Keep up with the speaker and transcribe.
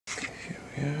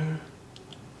here.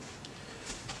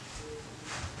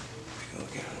 Go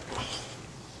again.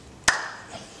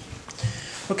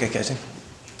 Okay, Casey.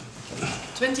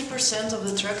 20% of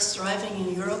the trucks driving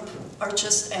in Europe are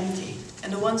just empty,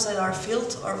 and the ones that are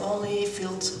filled are only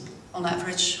filled on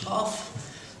average half.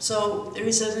 So there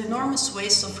is an enormous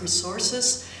waste of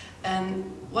resources, and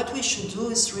what we should do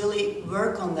is really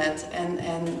work on that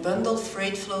and bundle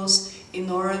freight flows in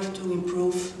order to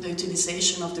improve the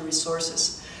utilization of the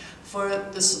resources. For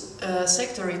this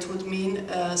sector, it would mean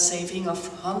a saving of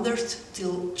 100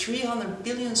 till 300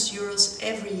 billion euros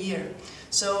every year.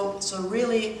 So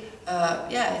really,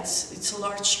 yeah, it's a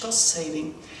large cost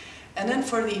saving. And then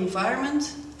for the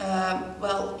environment,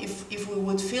 well, if we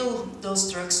would fill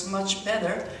those trucks much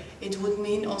better, it would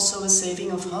mean also a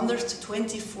saving of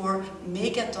 124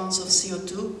 megatons of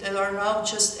CO2 that are now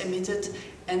just emitted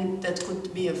and that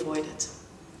could be avoided.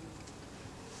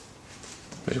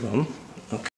 Very well.